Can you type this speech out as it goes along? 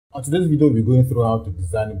On today's video, we're going through how to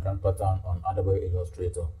design a brand pattern on Adobe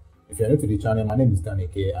Illustrator. If you're new to the channel, my name is Danny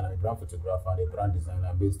K and I'm a brand photographer and a brand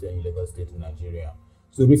designer based here in Lagos State in Nigeria.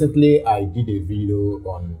 So recently, I did a video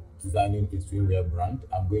on designing a swimwear brand.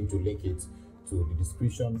 I'm going to link it to the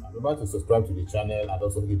description. And remember to subscribe to the channel and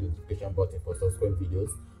also hit the notification button for subsequent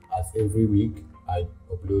videos, as every week I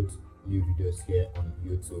upload new videos here on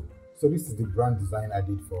YouTube. So this is the brand design I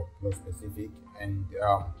did for Plus Specific, and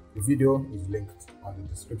the video is linked on the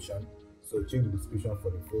description. So check the description for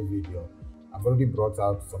the full video. I've already brought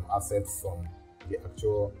out some assets from the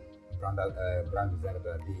actual brand design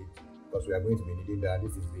that I did, because we are going to be needing that.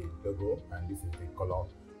 This is the logo and this is the color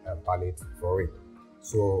palette for it.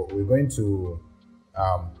 So we're going to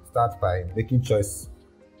start by making choice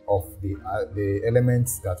of the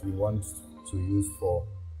elements that we want to use for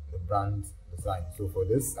the brand design. So for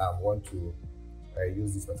this, I want to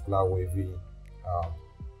use this particular wavy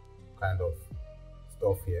kind of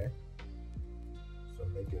stuff here. So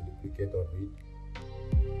make a duplicate of it.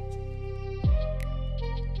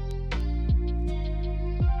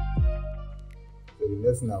 So the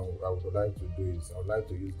next thing I would like to do is I would like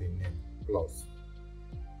to use the name Plus.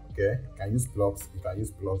 Okay, you can use Plus, you can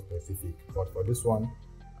use Plus Specific, but for this one,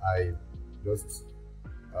 I just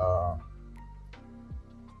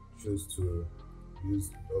choose to use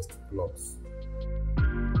just Plus.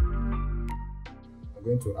 I'm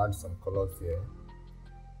going to add some colors here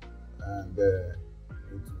and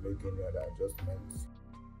need to make any other adjustments.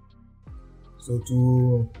 So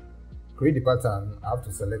to create the pattern, I have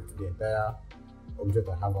to select the entire object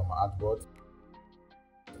I have on my artboard.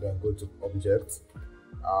 Then go to Object,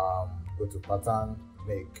 go to Pattern,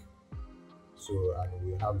 Make. So, and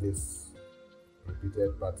we have this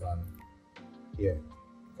repeated pattern here.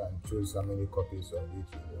 You can choose how many copies of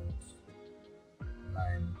each you want.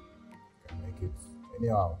 9, you can make it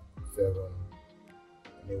anyhow, 7,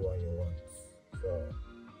 anyone you want. So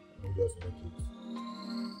let me just make it 9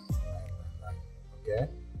 and 9. Okay.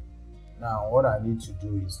 Now what I need to do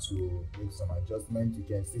is to make some adjustments. You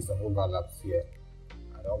can see some overlaps here.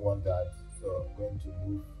 I don't want that, so I'm going to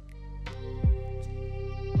move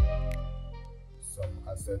some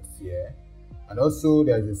assets here. And also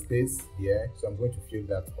there is a space here, so I'm going to fill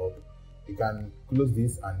that up. You can close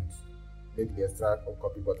this and make the extra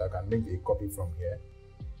copy, but I can make a copy from here.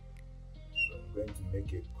 So I'm going to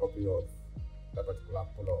make a copy of that particular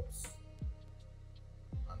pull-ups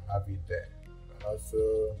and have it there. And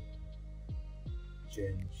also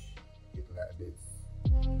change it like this.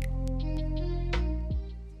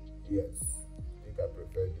 Yes, I think I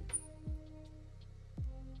prefer this,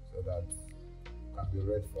 so that it can be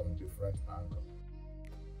read from different angles.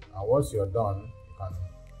 And once you're done, you can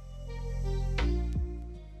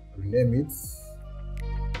rename it.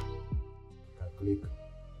 You can click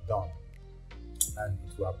Done, and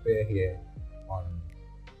it will appear here on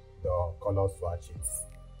the color swatches.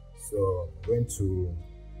 So I'm going to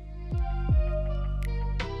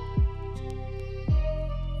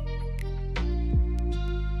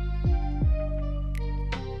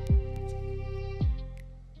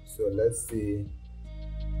let's see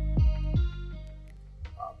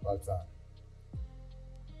our pattern.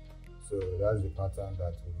 So that's the pattern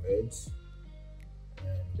that we made,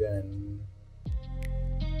 and then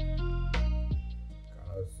can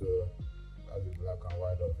also add the black and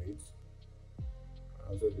white of it. Can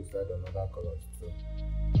also decide on other colors too.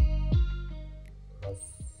 So let's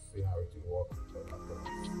see how it will work with other colors.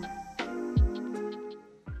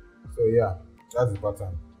 So yeah, that's the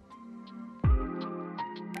pattern.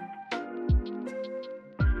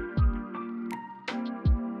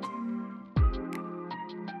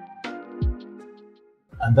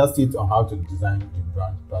 And that's it on how to design the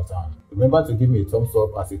brand pattern. Remember to give me a thumbs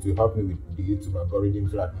up, as it will help me with the YouTube algorithm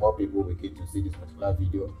so that more people will get to see this particular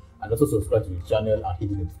video. And also subscribe to the channel and hit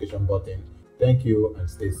the notification button. Thank you and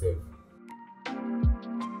stay safe.